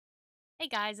Hey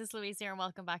guys, it's Louise here and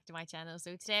welcome back to my channel.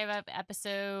 So today I have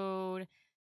episode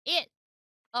 8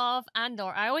 of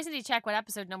Andor. I always need to check what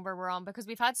episode number we're on because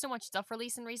we've had so much stuff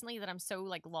releasing recently that I'm so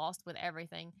like lost with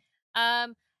everything.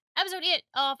 Episode 8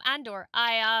 of Andor.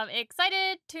 I am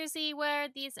excited to see where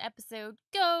this episode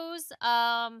goes.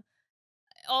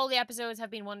 All the episodes have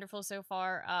been wonderful so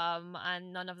far,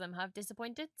 and none of them have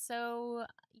disappointed. So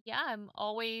yeah, I'm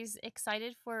always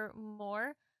excited for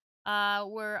more.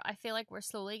 I feel like we're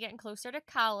slowly getting closer to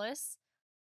Callus.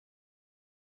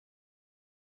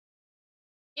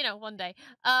 You know, one day.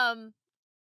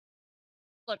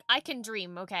 Look, I can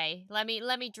dream, okay? Let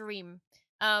me dream.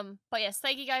 But yes,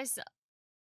 thank you guys.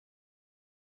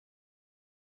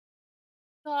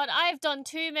 God, I've done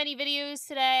too many videos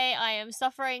today. I am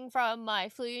suffering from my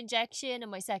flu injection and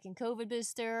my second COVID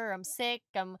booster. I'm sick.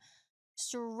 I'm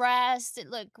stressed.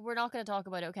 Look, we're not going to talk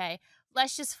about it, okay?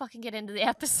 Let's just fucking get into the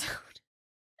episode.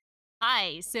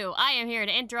 Hi, so I am here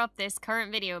to interrupt this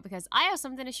current video because I have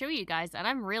something to show you guys and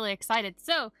I'm really excited.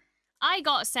 So, I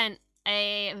got sent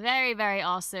a very, very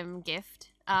awesome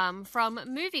gift from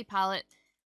MoviePalette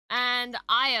and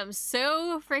I am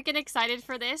so freaking excited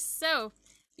for this. So,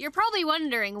 you're probably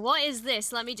wondering, what is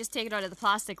this? Let me just take it out of the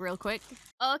plastic real quick.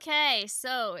 Okay,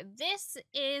 so this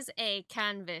is a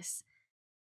canvas.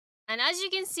 And as you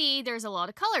can see, there's a lot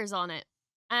of colors on it.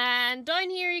 And down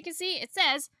here you can see it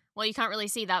says, well, you can't really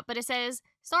see that, but it says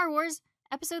Star Wars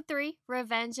Episode 3,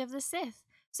 Revenge of the Sith.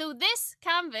 So this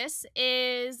canvas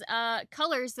is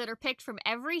colors that are picked from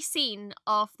every scene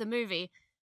of the movie.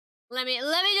 Let me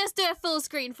just do a full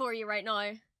screen for you right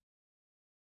now.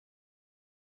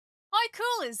 How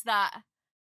cool is that?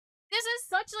 This is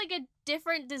such like a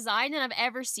different design than I've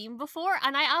ever seen before,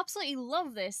 and I absolutely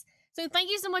love this. So thank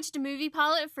you so much to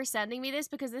MoviePalette for sending me this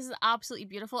because this is absolutely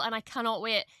beautiful and I cannot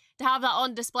wait to have that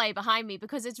on display behind me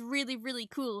because it's really, really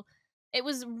cool. It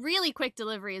was really quick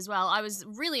delivery as well. I was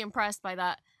really impressed by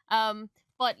that.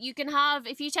 But you can have,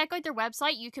 if you check out their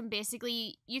website, you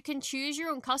can choose your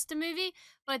own custom movie,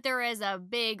 but there is a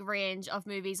big range of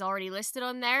movies already listed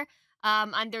on there.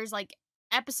 And there's like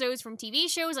episodes from TV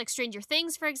shows like Stranger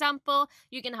Things, for example.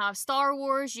 You can have Star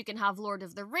Wars, you can have Lord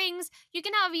of the Rings, you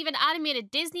can have even animated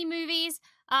Disney movies.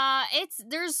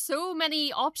 There's so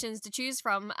many options to choose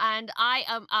from, and I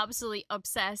am absolutely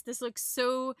obsessed. This looks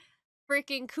so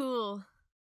freaking cool.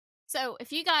 So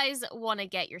if you guys want to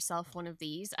get yourself one of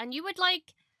these and you would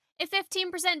like a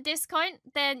 15% discount,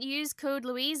 then use code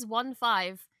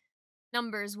Louise15,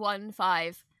 numbers 15,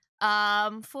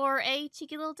 for a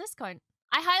cheeky little discount.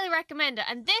 I highly recommend it.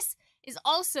 And this is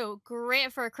also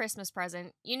great for a Christmas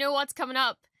present. You know what's coming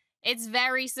up. It's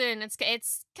very soon. It's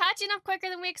catching up quicker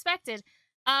than we expected.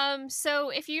 So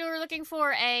if you're looking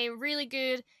for a really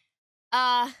good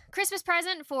Christmas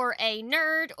present for a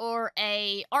nerd or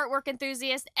a artwork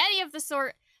enthusiast, any of the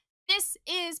sort, this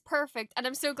is perfect. And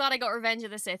I'm so glad I got Revenge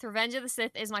of the Sith. Revenge of the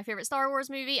Sith is my favorite Star Wars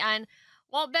movie, and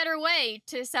what better way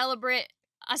to celebrate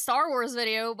a Star Wars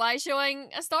video by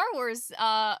showing a Star Wars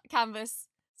canvas.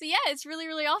 So yeah, it's really,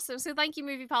 really awesome. So thank you,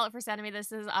 MoviePalette, for sending me this.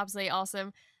 This is absolutely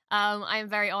awesome. I am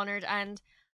very honored, and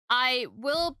I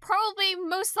will probably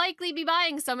most likely be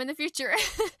buying some in the future.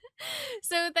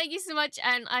 So thank you so much,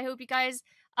 and I hope you guys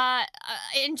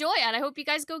enjoy, and I hope you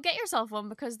guys go get yourself one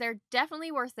because they're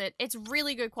definitely worth it. It's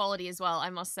really good quality as well, I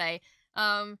must say.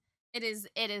 It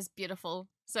is beautiful.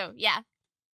 So yeah.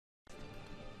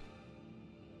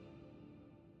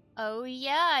 Oh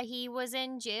yeah, he was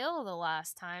in jail the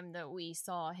last time that we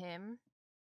saw him.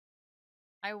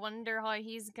 I wonder how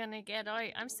he's gonna get out.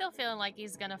 I'm still feeling like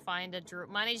he's gonna find a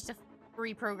manage to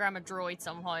reprogram a droid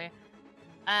somehow.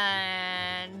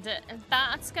 And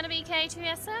that's gonna be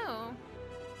K2SO.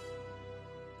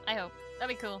 I hope.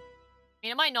 That'd be cool. I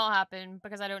mean, it might not happen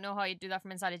because I don't know how you do that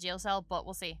from inside a jail cell, but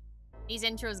we'll see. These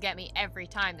intros get me every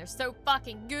time. They're so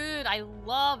fucking good. I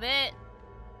love it.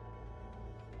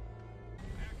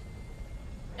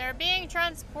 They're being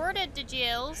transported to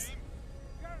jails.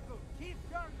 Keep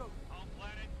Gargle. On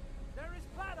planet. There is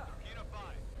Plata.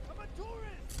 I'm a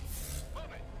tourist.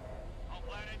 Move it. On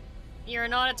planet. You're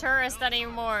not a tourist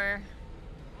anymore.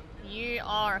 You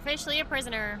are officially a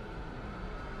prisoner.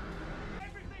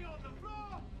 Everything on the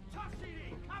floor. Toss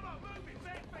it in. Come on, move it.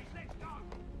 Bare face. Let's go.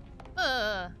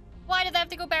 Ugh. Why do they have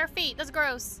to go bare feet? That's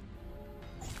gross.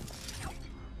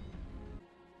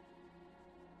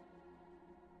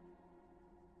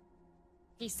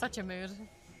 He's such a mood.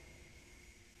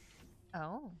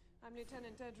 Oh. I'm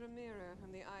Lieutenant Dedra Mira.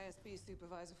 I'm the ISB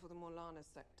supervisor for the Morlana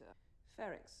sector.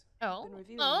 Ferrix. Oh.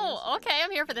 Okay,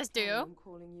 I'm here for this duo. I'm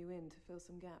calling you in to fill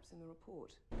some gaps in the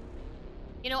report.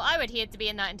 You know, I would hate to be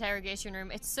in that interrogation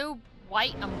room. It's so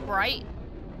white and bright.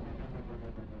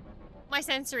 My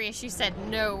sensory issue said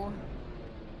no.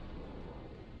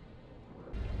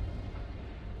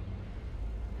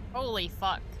 Holy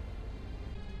fuck.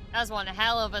 That was one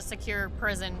hell of a secure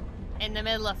prison in the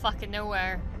middle of fucking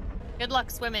nowhere. Good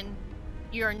luck swimming.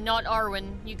 You're not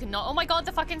Arwen. You cannot. Oh my god,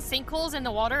 the fucking sinkholes in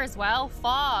the water as well.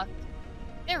 Fuck.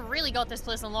 They really got this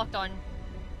place on lockdown.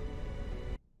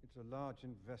 It's a large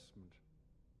investment.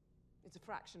 It's a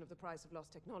fraction of the price of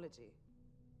lost technology.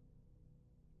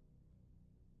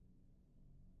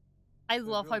 I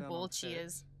love how bold she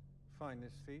is. Find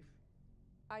this thief.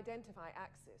 Identify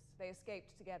Axis. They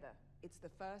escaped together. It's the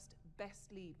first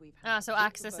best lead we've had. Ah, so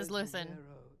Axis is Luthen.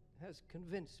 Has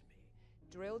convinced me.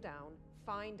 Drill down,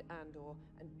 find Andor,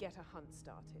 and get a hunt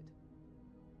started.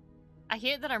 I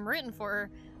hate that I'm rooting for her.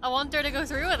 I want her to go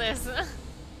through with this.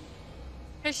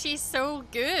 Because she's so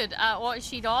good at what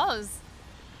she does.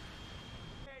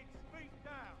 Feet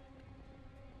down.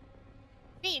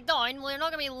 Feet down? Well, you're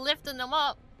not going to be lifting them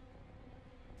up.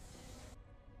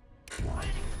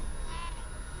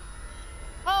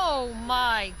 Oh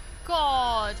my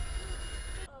god.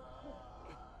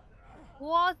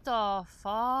 What the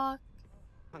fuck?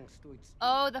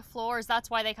 Oh, the floors. That's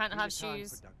why they can't have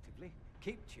shoes.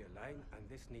 Keep to your lane, and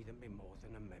this needn't be more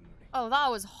than a memory. Oh,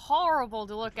 that was horrible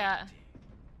to look at.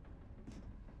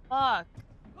 Fuck.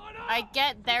 I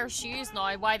get their shoes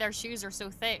now, why their shoes are so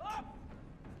thick.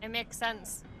 It makes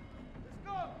sense. Let's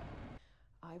go.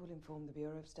 I will inform the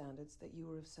Bureau of Standards that you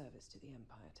were of service to the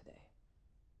Empire today.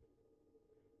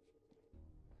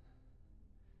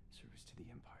 Service to the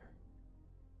Empire.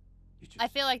 You just I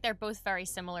feel like they're both very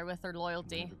similar with their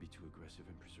loyalty. never be too aggressive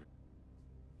and preserve.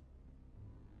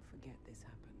 Forget this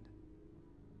happened.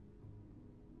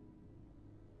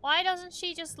 Why doesn't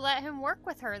she just let him work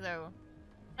with her though?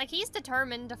 Like, he's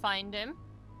determined to find him.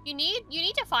 You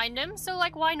need to find him, so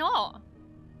like, why not?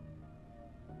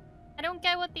 I don't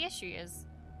get what the issue is.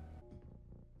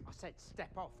 I said step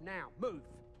off now. Move.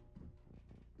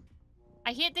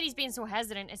 I hate that he's being so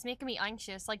hesitant. It's making me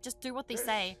anxious. Like, just do what they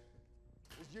say.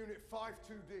 Is Unit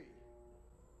 52D.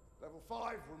 Level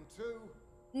 5, room 2.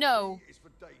 No. D is for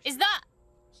data. Is that...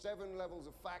 7 levels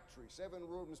of factory, 7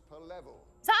 rooms per level.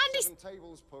 Is that Andy? 7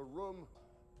 tables per room.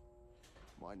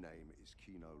 My name is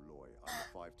Kino Loy. I'm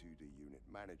the 52D unit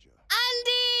manager.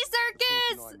 Andy The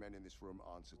Serkis! 49 men in this room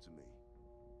answer to me.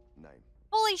 Name.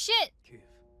 Holy shit! Kiev.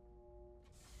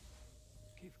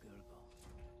 Kiev Gurgle.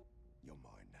 You're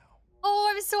mine now.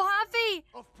 Oh, I'm so happy!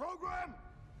 Off program!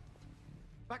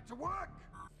 Back to work!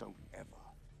 Don't ever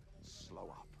slow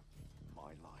up my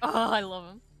life. Oh, I love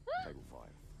him. Table 5.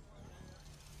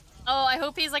 Oh, I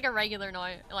hope he's like a regular now.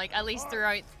 Like, at least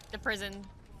throughout the prison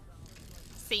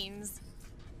scenes.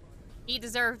 He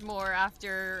deserved more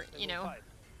after, you know,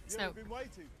 Snoke. Been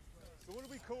waiting. So what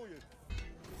do we call you?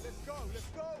 Let's go, let's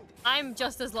go! I'm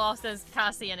just as lost as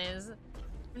Cassian is.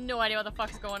 No idea what the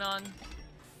fuck's going on.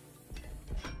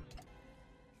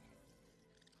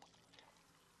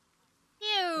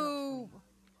 Ew!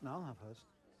 No, I'll have hers.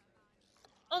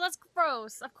 Oh, that's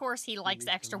gross. Of course he likes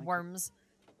extra worms.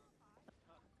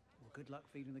 Well, good luck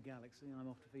feeding the galaxy. I'm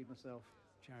off to feed myself.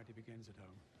 Charity begins at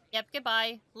home. Yep,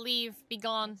 goodbye. Leave. Be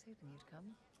gone.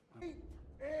 Keep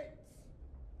it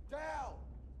down!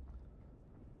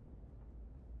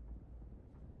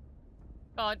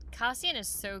 God, Cassian is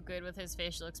so good with his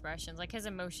facial expressions, like his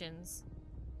emotions.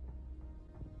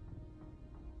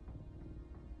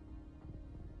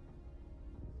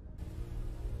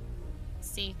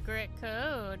 Secret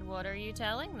code. What are you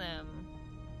telling them?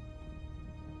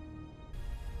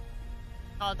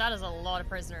 Oh, that is a lot of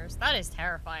prisoners. That is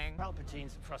terrifying.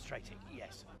 Palpatine's frustrating.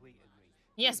 Yes, we agree.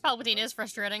 Yes, Palpatine is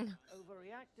frustrating.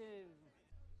 Overreactive.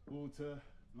 Water,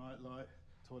 nightlight,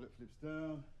 toilet flips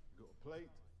down, got a plate,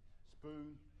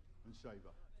 spoon, and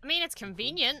shaver. I mean, it's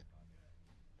convenient.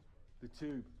 The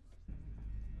tube.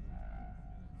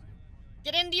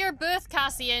 Get into your booth,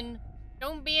 Cassian.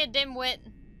 Don't be a dimwit.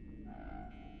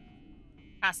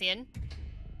 Cassian.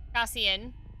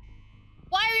 Cassian.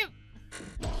 Why are you...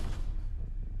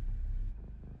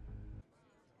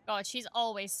 God, she's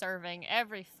always serving.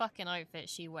 Every fucking outfit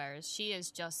she wears. She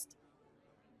is just...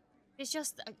 It's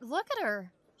just... Look at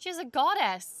her. She's a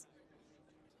goddess.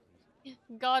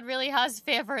 God really has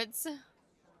favorites.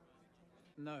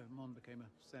 No, Mon became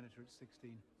a senator at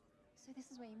 16. So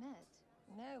this is where you met?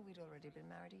 No, we'd already been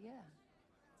married a year.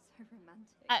 So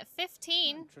romantic. At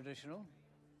 15, Traditional.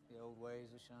 The old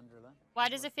ways of Chandrila. why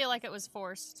does it feel like it was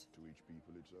forced? To each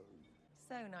people its own.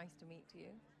 So nice to meet you.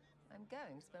 I'm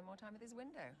going to spend more time at this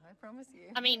window, I promise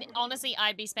you. I mean, honestly,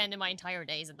 I'd be spending my entire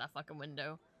days at that fucking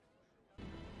window.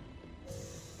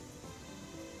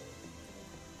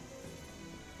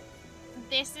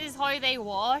 This is how they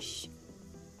wash?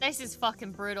 This is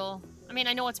fucking brutal. I mean,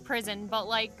 I know it's prison, but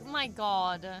like, my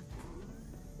god.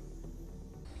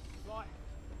 Right.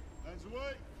 Hands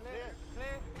away. Clear.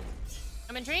 Clear.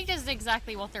 I'm intrigued as to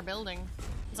exactly what they're building.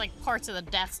 It's like parts of the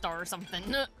Death Star or something.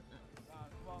 Come on,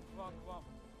 come on, come on.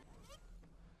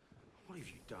 What have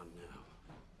you done now?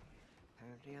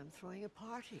 Apparently I'm throwing a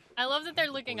party. I love that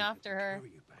they're looking after her. Where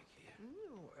are you back here?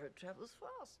 Word travels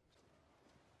fast.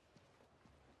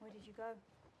 Where did you go?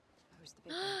 Who's the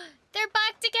big one? They're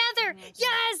back together!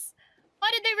 Yes! Why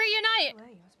did they reunite?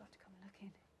 Where you was about to come and look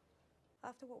in.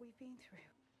 After what we've been through.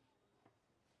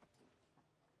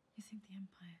 You think the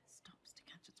Empire stops to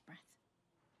catch its breath?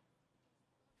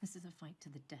 This is a fight to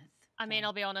the death. I mean,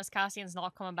 I'll be honest, Cassian's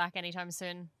not coming back anytime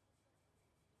soon.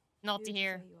 Not to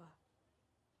hear. You are.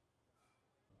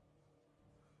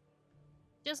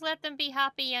 Just let them be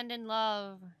happy and in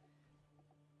love.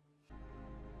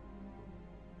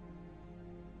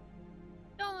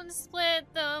 Don't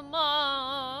split them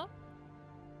up.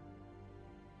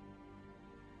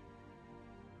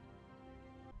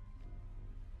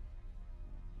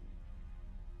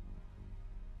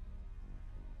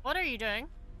 What are you doing?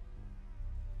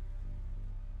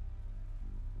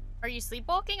 Are you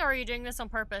sleepwalking or are you doing this on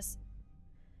purpose?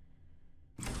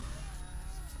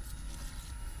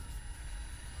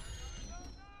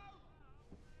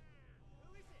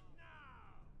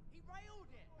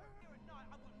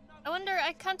 I wonder,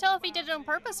 I can't tell if he did it on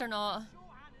purpose or not.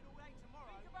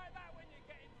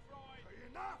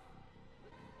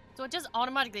 So it just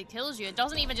automatically kills you. It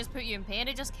doesn't even just put you in pain,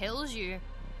 it just kills you.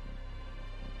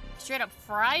 Straight up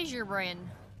fries your brain.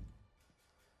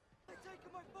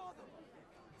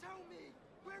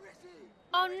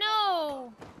 Oh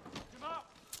no!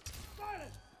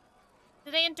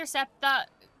 Did they intercept that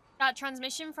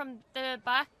transmission from the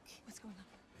back? What's going on?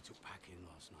 They took back in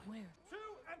last night. Where? 2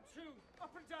 and 2.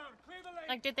 Up and down. Clear the lane.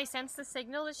 Like, did they sense the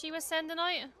signal that she was sending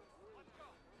out?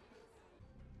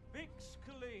 Vix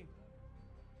Colleen.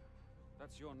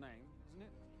 That's your name, isn't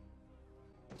it?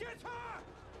 Get her!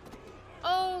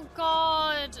 Oh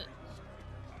god!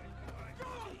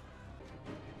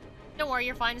 Don't worry,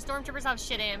 you're fine. Stormtroopers have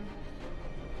shit aim.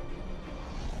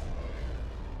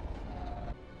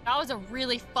 That was a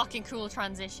really fucking cool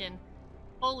transition.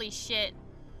 Holy shit.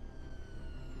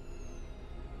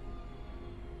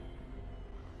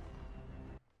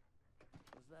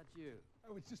 Was that you?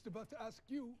 I was just about to ask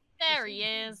you. There he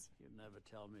is. You never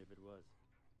tell me if it was.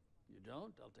 You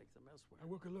don't? I'll take them elsewhere. I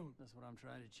work alone. That's what I'm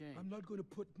trying to change. I'm not going to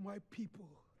put my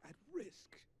people at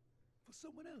risk for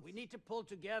someone else. We need to pull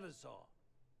together, Saul.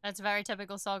 That's very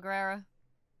typical Saw Gerrera.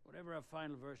 Whatever our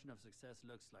final version of success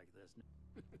looks like, there's no...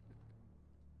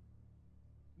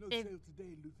 No They- sale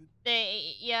today, Luthen.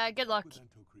 Yeah, good luck. With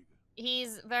Anto Krieger.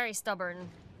 He's very stubborn.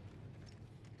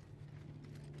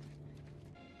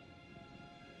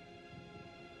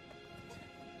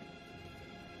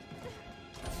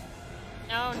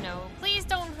 Oh no, please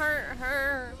don't hurt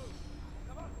her.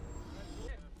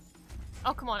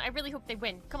 Oh, come on, I really hope they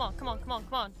win. Come on, come on, come on,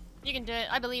 come on. You can do it,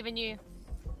 I believe in you.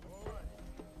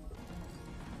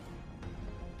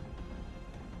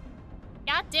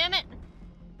 God damn it.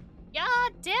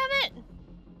 God damn it.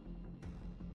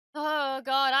 Oh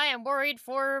god, I am worried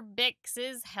for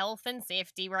Bix's health and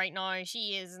safety right now.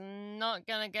 She is not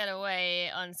gonna get away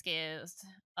unscathed.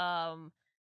 God,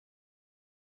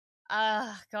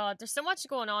 there's so much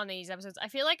going on in these episodes. I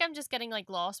feel like I'm just getting like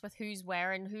lost with who's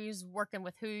where and who's working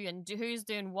with who and who's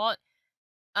doing what.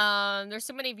 There's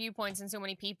so many viewpoints and so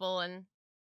many people, and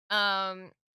now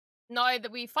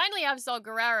that we finally have Saw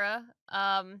Gerrera,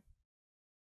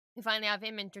 we finally have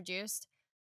him introduced.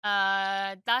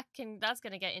 That's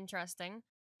gonna get interesting.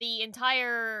 The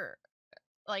entire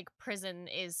like prison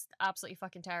is absolutely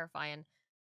fucking terrifying.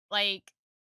 Like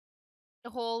the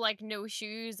whole like no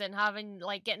shoes and having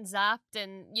like getting zapped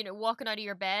and you know walking out of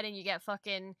your bed and you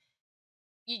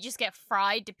just get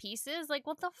fried to pieces. Like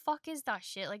what the fuck is that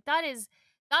shit? Like that is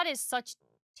such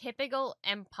typical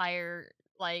Empire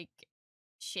like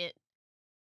shit.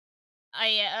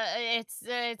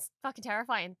 It's fucking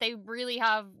terrifying. They really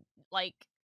have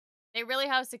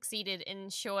succeeded in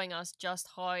showing us just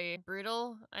how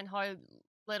brutal and how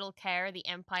little care the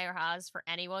Empire has for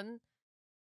anyone.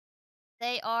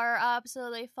 They are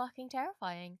absolutely fucking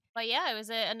terrifying. But yeah, it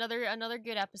was another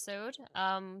good episode.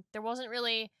 There wasn't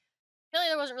really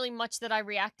much that I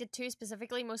reacted to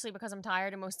specifically, mostly because I'm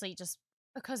tired and mostly just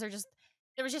because there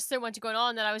was just so much going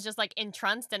on that I was just like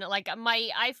entranced in it. Like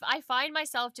I find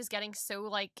myself just getting so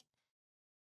like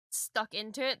stuck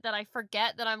into it that I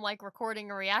forget that I'm like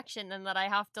recording a reaction and that I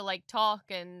have to like talk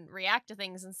and react to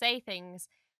things and say things.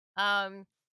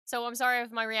 So I'm sorry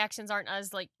if my reactions aren't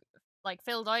as like like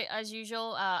filled out as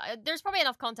usual. There's probably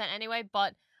enough content anyway,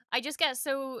 but I just get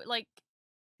so like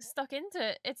stuck into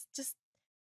it.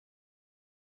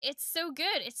 It's so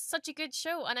good. It's such a good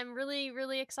show, and I'm really,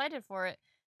 really excited for it.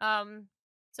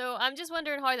 So I'm just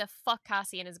wondering how the fuck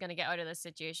Cassian is gonna get out of this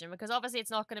situation, because obviously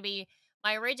it's not gonna be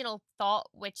my original thought,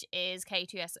 which is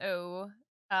K2SO,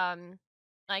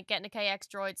 like getting a KX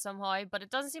droid somehow, but it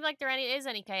doesn't seem like there is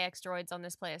any KX droids on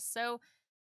this place. So,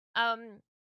 I'm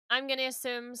gonna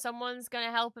assume someone's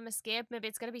gonna help him escape. Maybe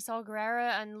it's gonna be Saw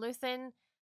Gerrera and Luthen.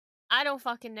 I don't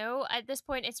fucking know. At this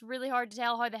point, it's really hard to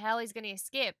tell how the hell he's gonna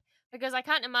escape, because I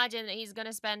can't imagine that he's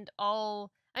gonna spend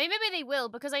all. I mean, maybe they will,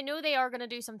 because I know they are gonna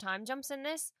do some time jumps in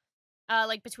this,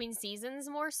 like between seasons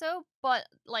more so. But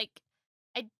like,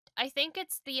 I think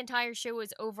it's the entire show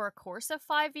is over a course of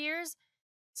 5 years,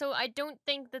 so I don't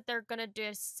think that they're gonna do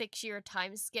a 6-year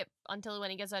time skip until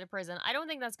when he gets out of prison. I don't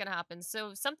think that's gonna happen.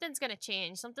 So something's gonna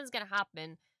change. Something's gonna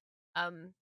happen.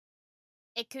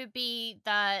 It could be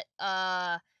that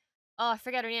oh, I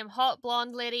forget her name, hot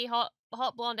blonde lady, hot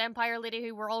blonde Empire lady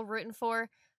who we're all rooting for.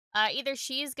 Either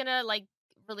she's gonna like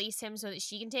release him so that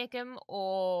she can take him,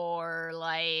 or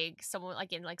like someone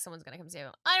someone's gonna come save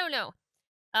him. I don't know.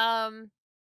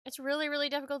 It's really, really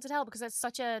difficult to tell because it's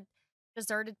such a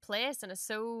deserted place and it's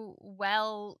so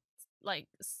well, like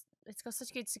it's got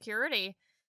such good security.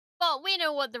 But we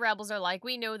know what the rebels are like.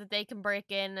 We know that they can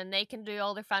break in and they can do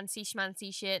all their fancy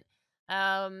schmancy shit.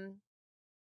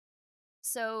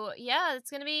 So yeah,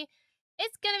 it's gonna be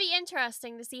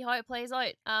interesting to see how it plays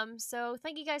out. So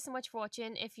thank you guys so much for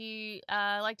watching. If you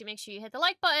liked it, make sure you hit the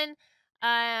like button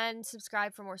and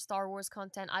subscribe for more Star Wars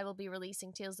content. I will be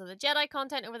releasing Tales of the Jedi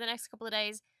content over the next couple of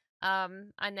days,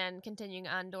 and then continuing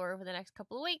Andor over the next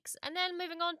couple of weeks, and then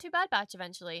moving on to Bad Batch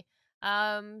eventually.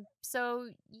 So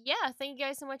yeah, thank you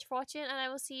guys so much for watching, and I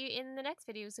will see you in the next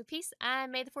video. So peace,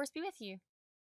 and may the Force be with you.